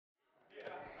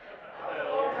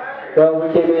Well,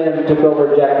 we came in and took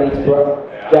over Jack Needs Pro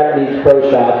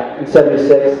Shop in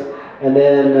 '76, and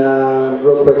then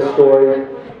real quick story.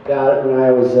 Got it when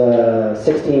I was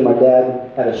 16. My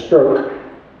dad had a stroke,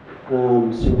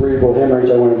 cerebral hemorrhage.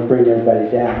 I wanted to bring everybody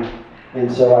down, and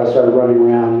so I started running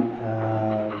around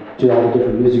to all the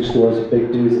different music stores, the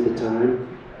big dudes at the time,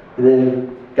 and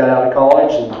then got out of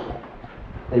college and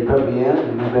they put me in,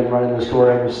 and I've been running the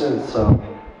store ever since. So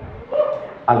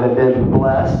I've been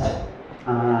blessed.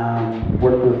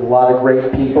 Worked with a lot of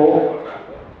great people,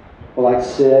 like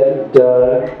Sid,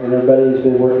 Doug, and everybody who's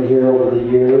been working here over the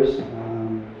years.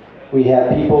 We have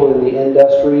people in the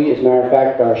industry. As a matter of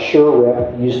fact, our Shure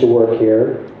rep used to work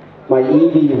here. My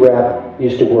EV rep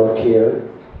used to work here.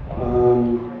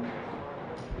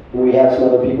 We have some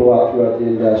other people out throughout the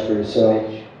industry. So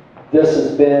this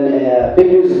has been, Big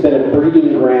News has been a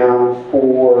breeding ground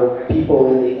for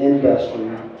people in the industry.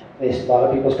 A lot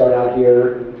of people start out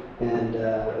here and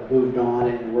moved on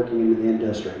and working into the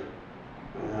industry.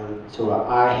 So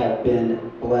I have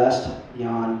been blessed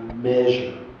beyond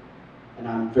measure, and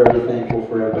I'm very thankful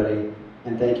for everybody.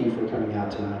 And thank you for coming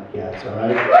out tonight. Yes, all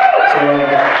right. So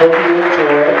hope you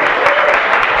enjoy.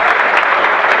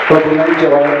 Hope you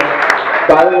enjoy.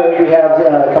 By the way, we have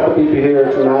a couple people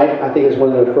here tonight. I think it's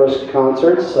one of their first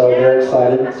concerts, so they're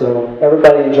excited. So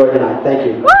everybody enjoy tonight. Thank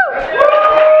you.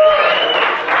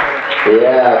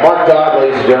 Yeah, Mark Dodd,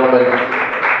 ladies and gentlemen.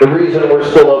 The reason we're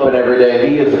still open every day,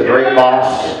 he is a great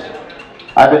boss.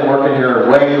 I've been working here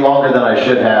way longer than I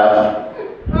should have,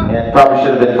 and probably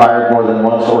should have been fired more than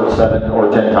once or 7 or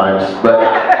 10 times,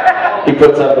 but he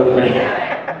puts up with me.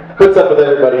 Puts up with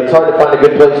everybody. It's hard to find a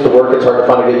good place to work. It's hard to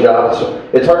find a good job.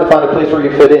 It's hard to find a place where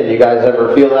you fit in. You guys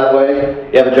ever feel that way?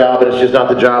 You have a job and it's just not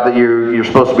the job that you're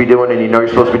supposed to be doing, and you know you're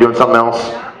supposed to be doing something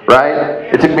else,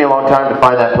 right? It took me a long time to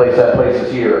find that place. That place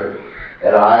is here.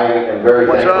 And I am very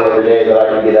thankful every day that I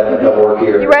can get up and come work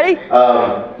here. You ready?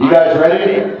 You guys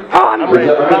ready? Oh, I'm ready.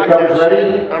 Is under the covers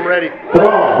ready? I'm ready. Come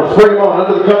on, let's bring them on,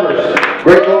 under the covers.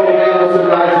 Great local bands, some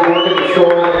guys who work in the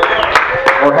store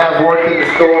or have worked in the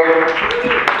store.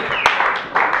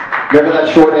 Remember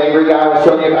that short, angry guy I was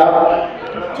telling you about?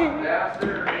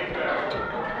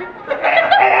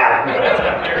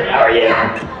 How are you?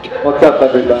 What's up,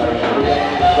 everybody?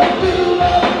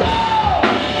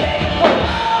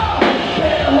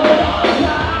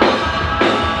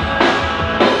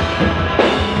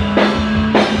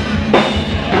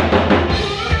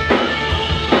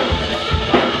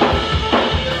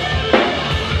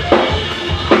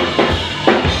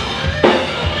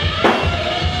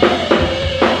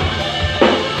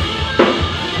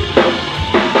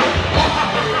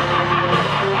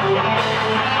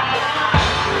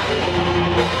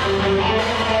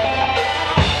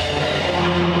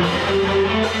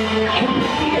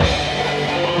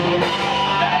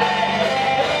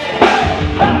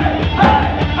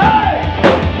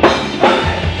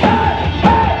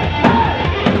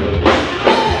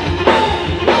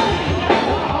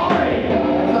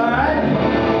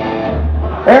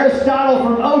 Aristotle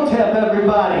from OTEP,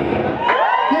 everybody.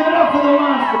 Give it up for the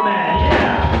Monster Man,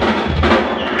 yeah.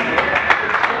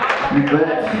 You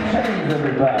bet. Change,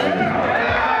 everybody.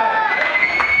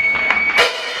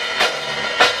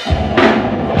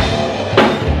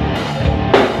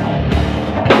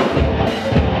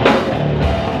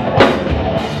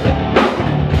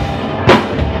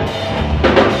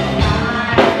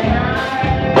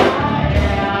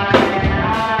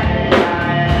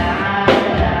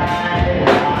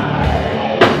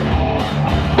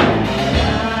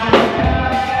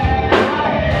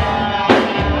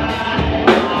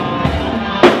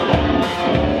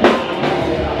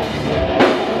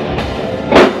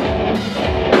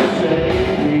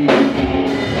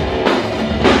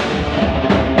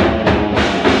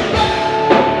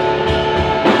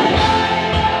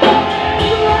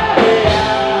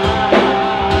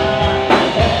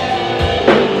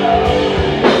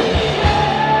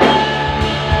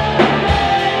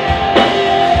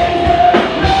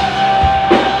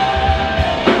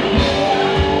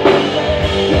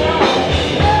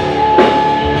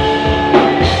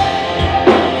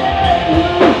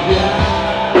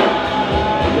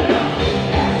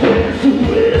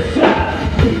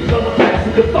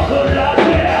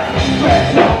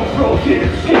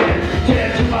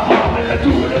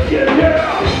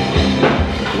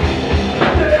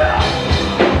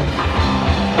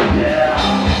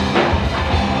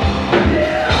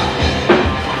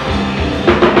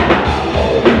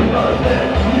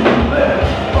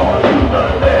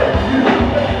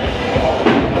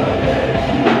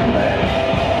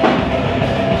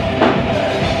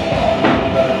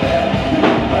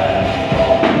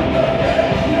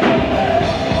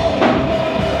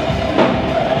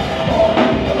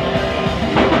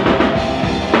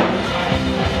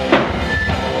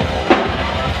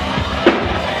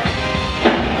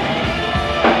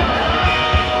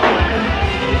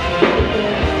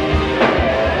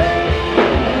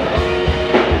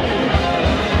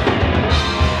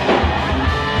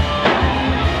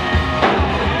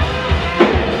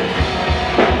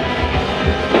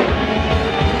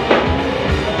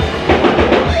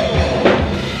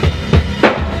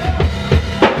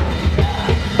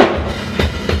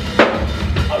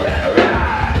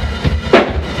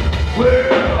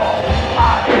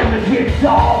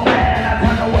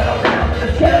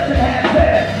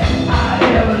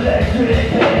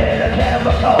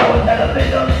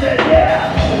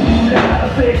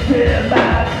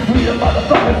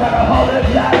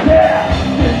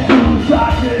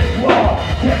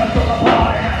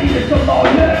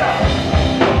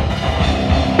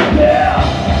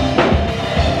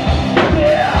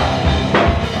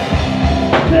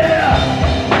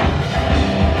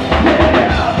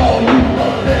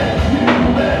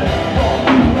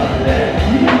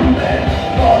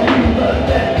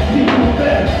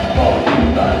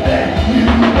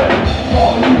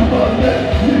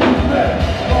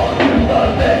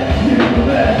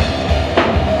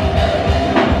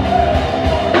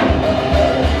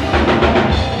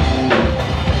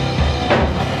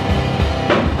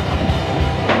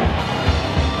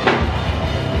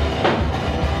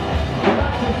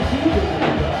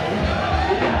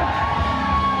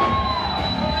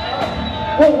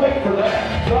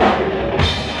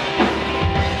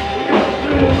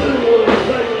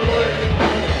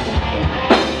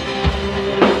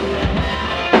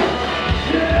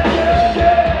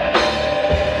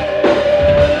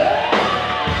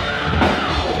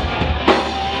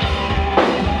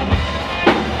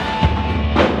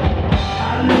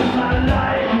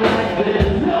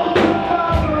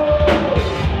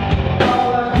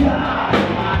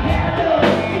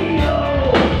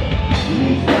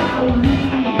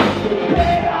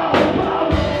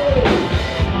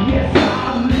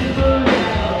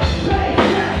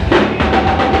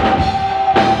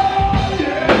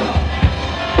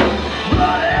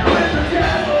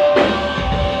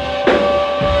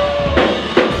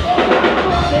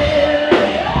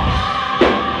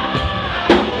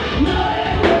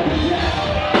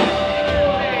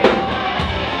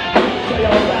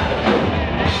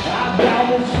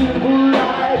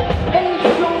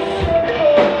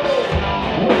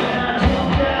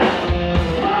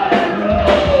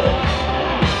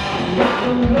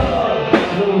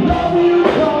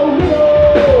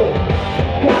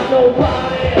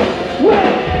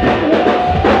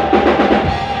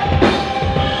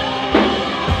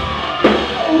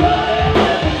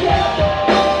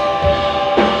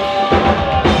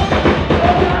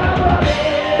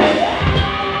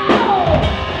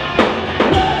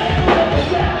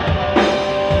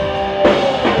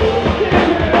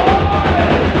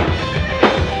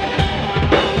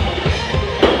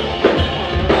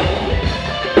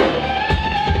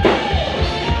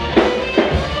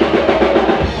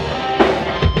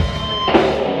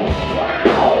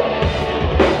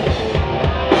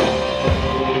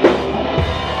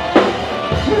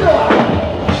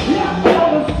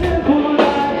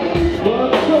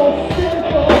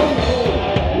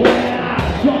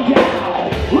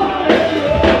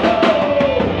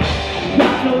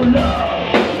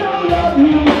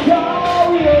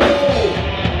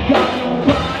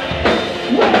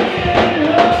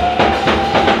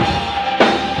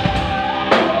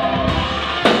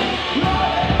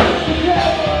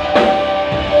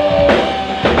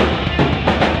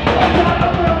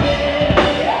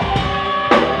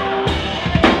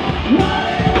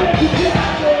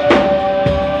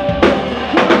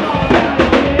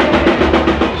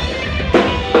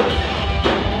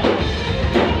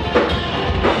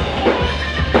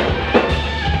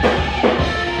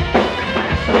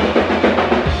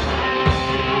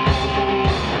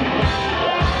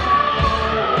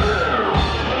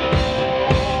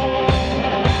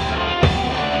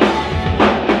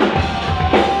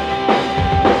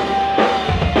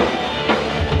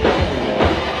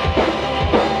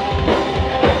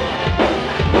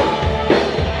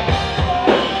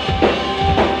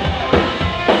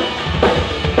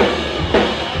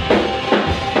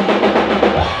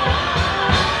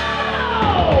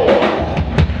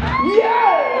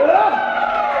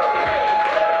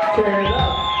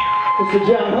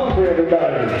 down home for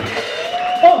everybody.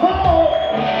 Oh-ho!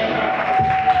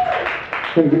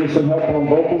 Can you give me some help on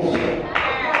vocals?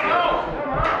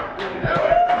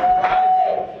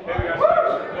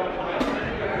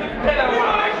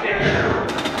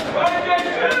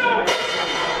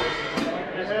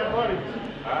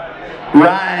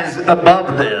 Rise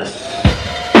above this.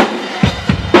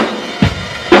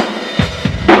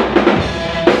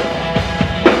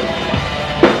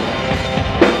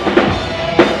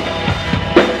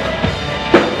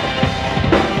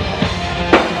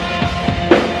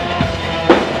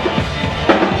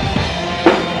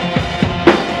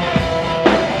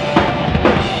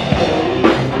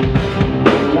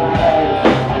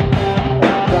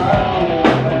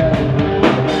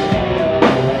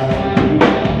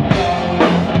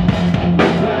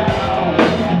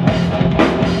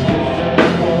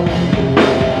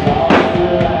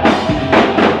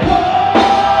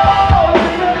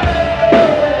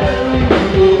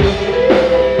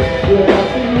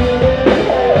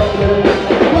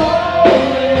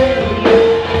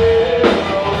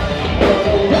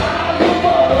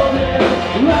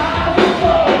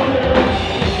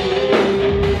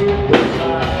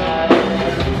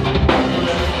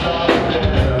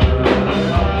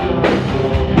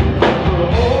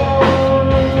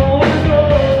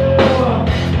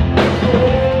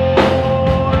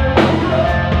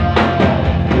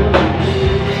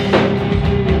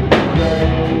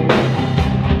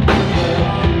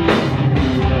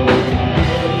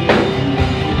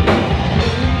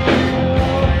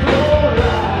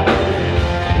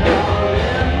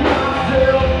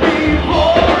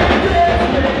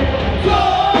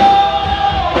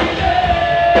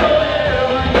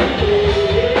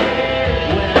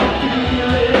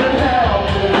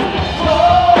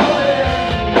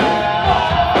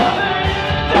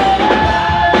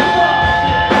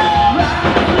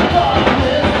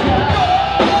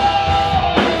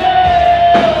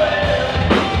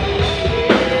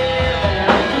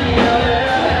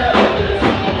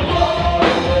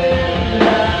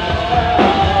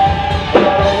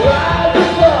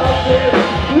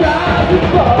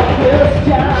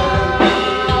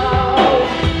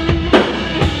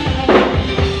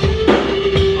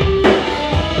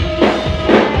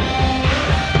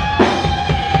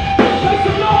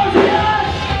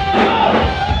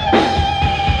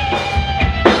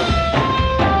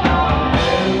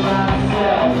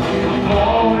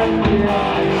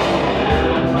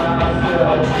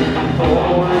 For